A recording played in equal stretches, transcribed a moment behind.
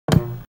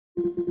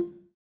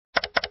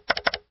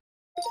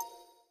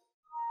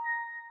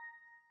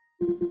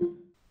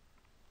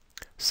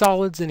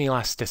Solids and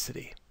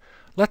elasticity.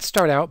 Let's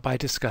start out by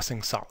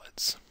discussing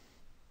solids.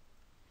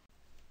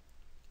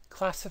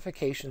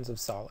 Classifications of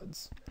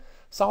solids.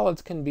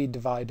 Solids can be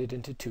divided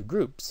into two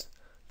groups.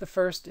 The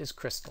first is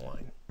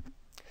crystalline,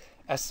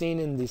 as seen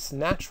in this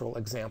natural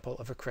example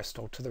of a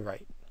crystal to the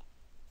right.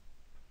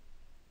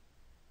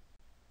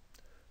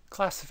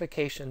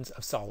 Classifications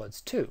of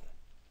solids 2.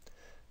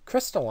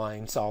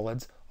 Crystalline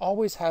solids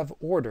always have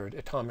ordered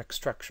atomic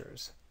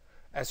structures,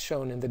 as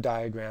shown in the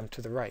diagram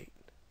to the right.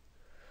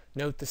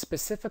 Note the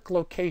specific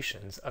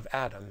locations of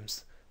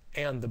atoms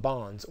and the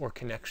bonds or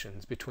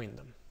connections between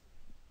them.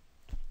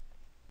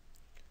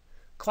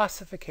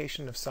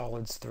 Classification of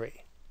solids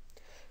 3.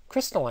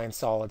 Crystalline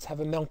solids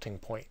have a melting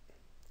point.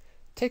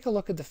 Take a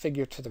look at the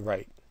figure to the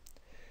right.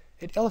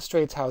 It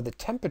illustrates how the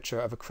temperature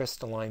of a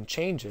crystalline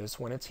changes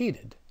when it's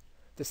heated,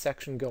 the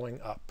section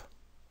going up.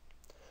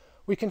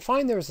 We can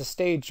find there is a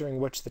stage during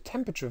which the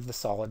temperature of the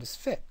solid is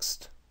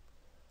fixed,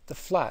 the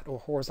flat or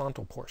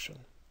horizontal portion.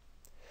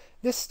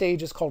 This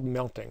stage is called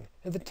melting,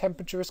 and the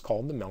temperature is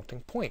called the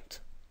melting point.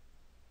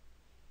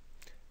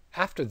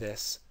 After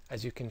this,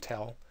 as you can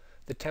tell,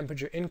 the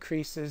temperature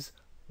increases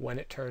when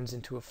it turns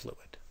into a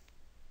fluid.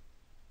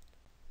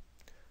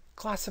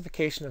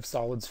 Classification of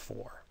solids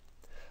 4.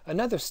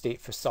 Another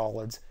state for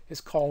solids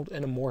is called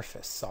an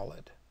amorphous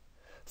solid,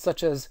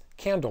 such as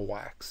candle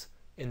wax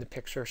in the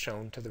picture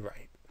shown to the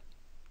right.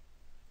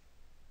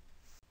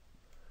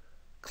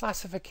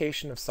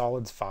 Classification of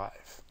solids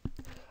 5.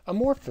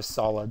 Amorphous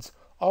solids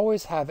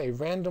always have a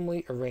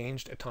randomly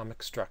arranged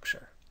atomic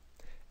structure,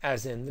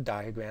 as in the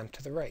diagram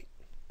to the right.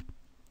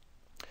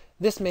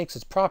 This makes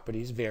its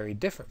properties very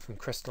different from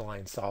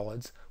crystalline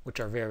solids,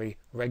 which are very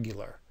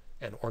regular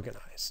and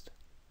organized.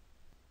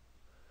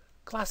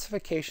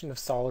 Classification of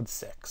solids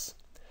 6.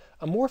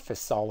 Amorphous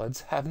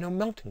solids have no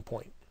melting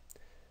point.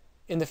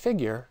 In the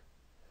figure,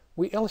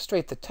 we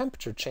illustrate the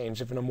temperature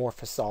change of an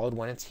amorphous solid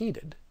when it's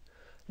heated.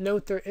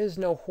 Note there is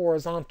no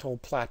horizontal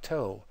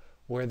plateau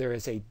where there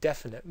is a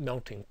definite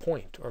melting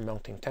point or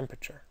melting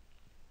temperature.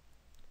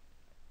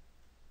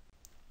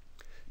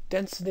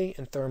 Density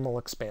and thermal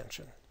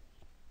expansion.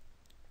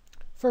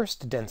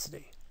 First,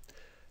 density.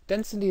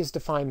 Density is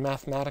defined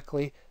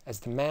mathematically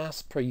as the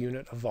mass per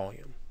unit of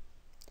volume.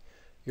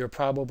 You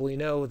probably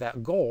know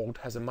that gold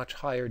has a much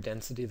higher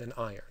density than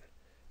iron.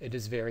 It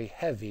is very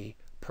heavy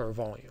per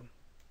volume.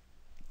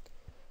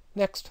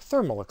 Next,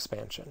 thermal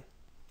expansion.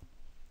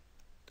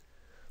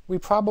 We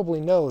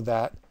probably know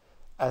that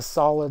as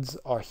solids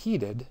are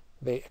heated,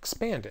 they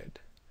expanded,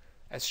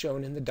 as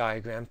shown in the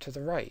diagram to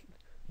the right.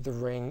 The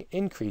ring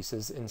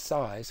increases in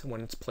size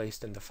when it's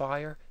placed in the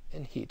fire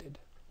and heated.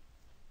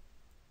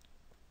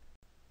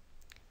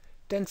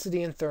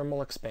 Density and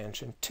thermal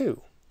expansion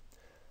 2.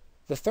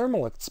 The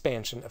thermal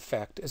expansion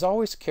effect is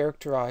always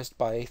characterized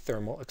by a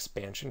thermal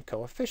expansion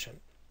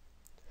coefficient.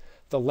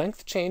 The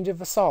length change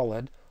of a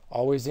solid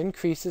always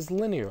increases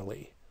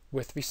linearly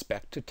with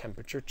respect to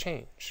temperature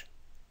change.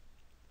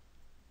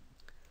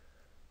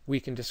 We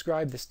can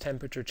describe this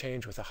temperature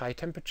change with a high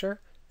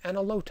temperature and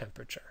a low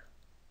temperature,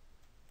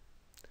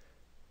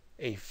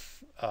 a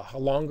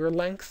longer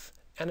length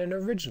and an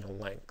original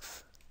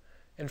length,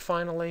 and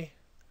finally,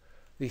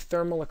 the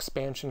thermal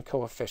expansion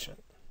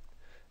coefficient.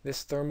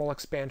 This thermal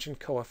expansion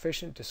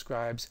coefficient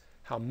describes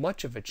how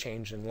much of a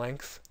change in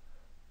length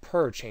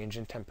per change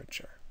in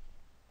temperature.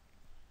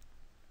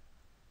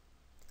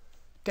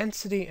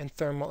 Density and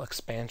thermal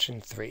expansion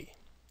 3.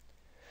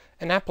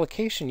 An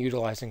application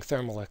utilizing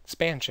thermal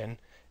expansion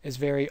is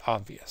very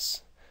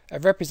obvious. A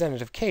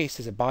representative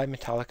case is a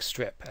bimetallic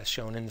strip, as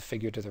shown in the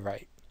figure to the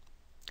right.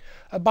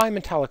 A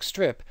bimetallic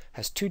strip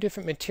has two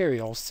different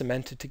materials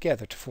cemented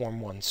together to form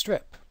one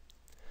strip.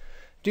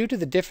 Due to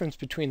the difference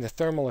between the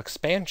thermal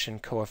expansion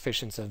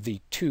coefficients of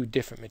the two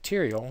different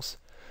materials,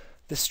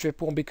 the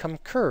strip will become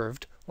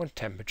curved when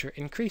temperature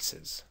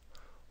increases.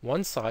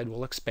 One side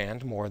will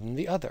expand more than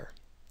the other.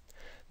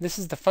 This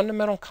is the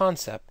fundamental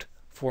concept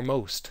for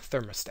most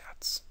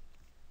thermostats.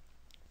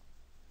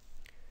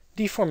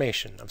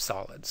 Deformation of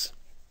solids.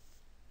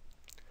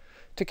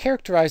 To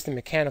characterize the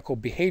mechanical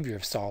behavior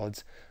of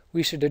solids,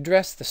 we should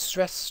address the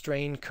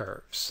stress-strain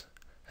curves,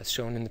 as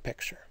shown in the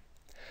picture.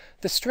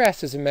 The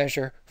stress is a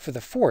measure for the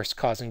force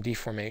causing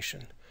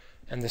deformation,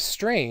 and the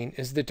strain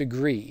is the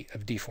degree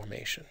of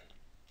deformation.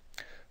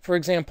 For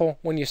example,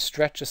 when you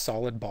stretch a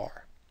solid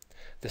bar,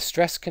 the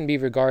stress can be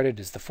regarded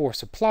as the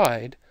force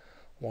applied,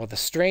 while the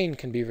strain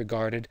can be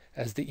regarded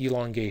as the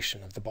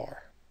elongation of the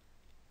bar.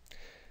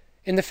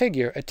 In the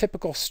figure, a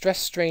typical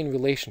stress-strain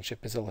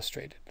relationship is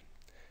illustrated.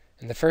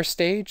 In the first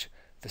stage,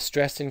 the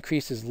stress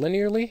increases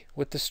linearly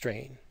with the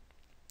strain.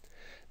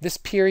 This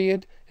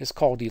period is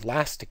called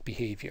elastic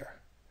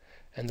behavior,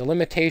 and the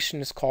limitation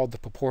is called the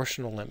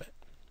proportional limit.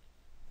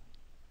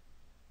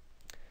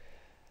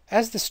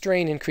 As the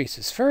strain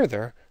increases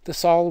further, the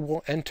solid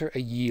will enter a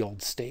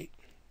yield state.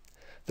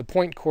 The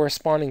point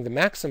corresponding the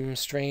maximum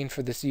strain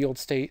for this yield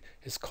state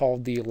is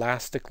called the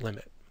elastic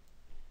limit,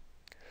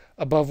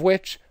 above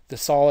which the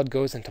solid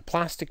goes into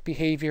plastic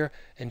behavior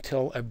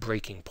until a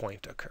breaking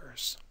point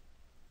occurs.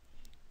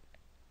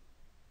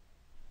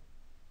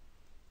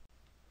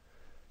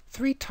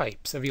 Three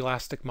types of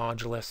elastic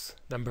modulus.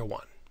 Number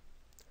 1.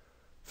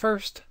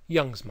 First,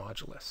 Young's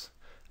modulus.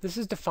 This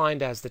is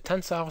defined as the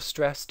tensile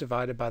stress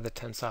divided by the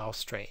tensile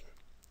strain.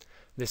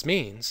 This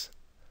means,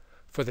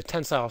 for the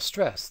tensile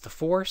stress, the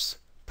force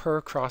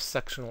per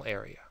cross-sectional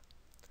area.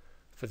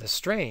 For the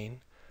strain,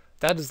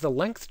 that is the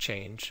length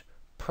change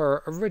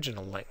per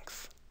original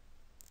length.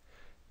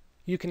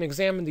 You can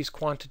examine these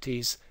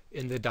quantities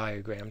in the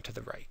diagram to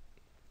the right.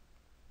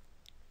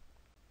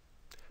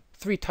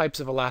 Three types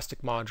of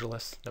elastic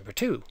modulus. Number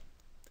 2.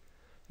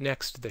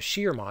 Next, the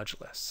shear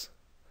modulus.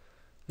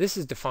 This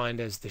is defined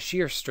as the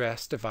shear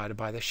stress divided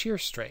by the shear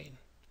strain.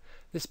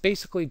 This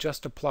basically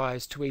just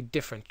applies to a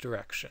different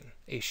direction,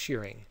 a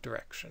shearing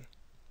direction.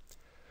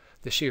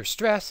 The shear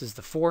stress is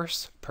the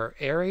force per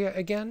area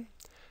again,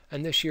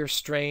 and the shear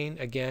strain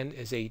again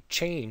is a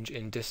change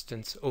in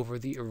distance over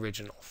the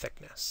original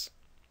thickness.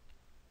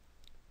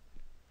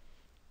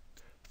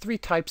 Three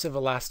types of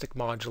elastic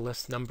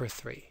modulus. Number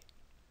 3.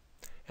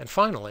 And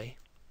finally,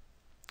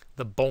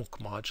 the bulk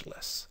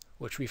modulus,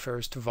 which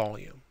refers to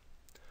volume.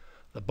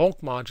 The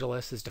bulk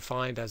modulus is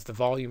defined as the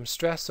volume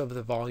stress over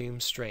the volume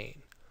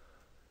strain.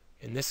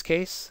 In this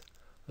case,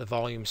 the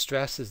volume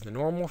stress is the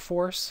normal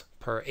force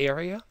per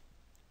area,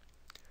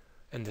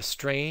 and the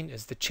strain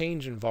is the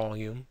change in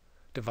volume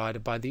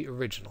divided by the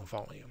original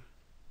volume.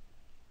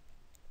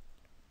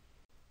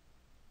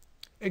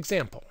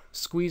 Example,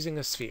 squeezing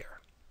a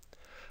sphere.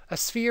 A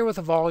sphere with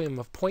a volume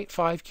of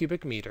 0.5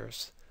 cubic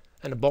meters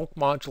and a bulk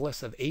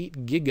modulus of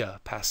 8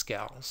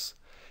 gigapascals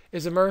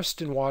is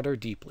immersed in water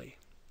deeply.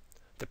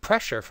 The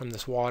pressure from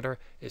this water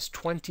is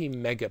 20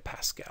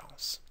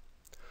 megapascals.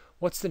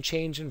 What's the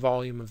change in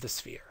volume of the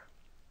sphere?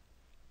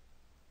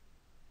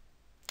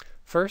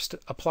 First,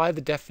 apply the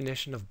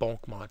definition of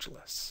bulk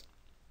modulus.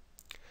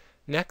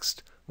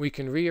 Next, we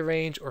can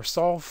rearrange or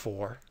solve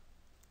for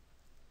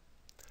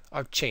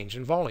our change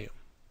in volume,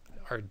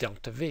 our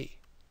delta V.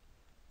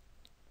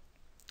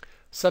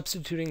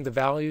 Substituting the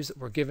values that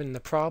were given in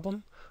the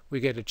problem, we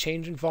get a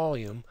change in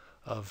volume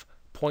of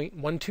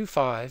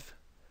 0.125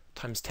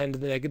 times 10 to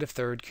the negative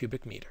third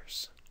cubic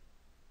meters.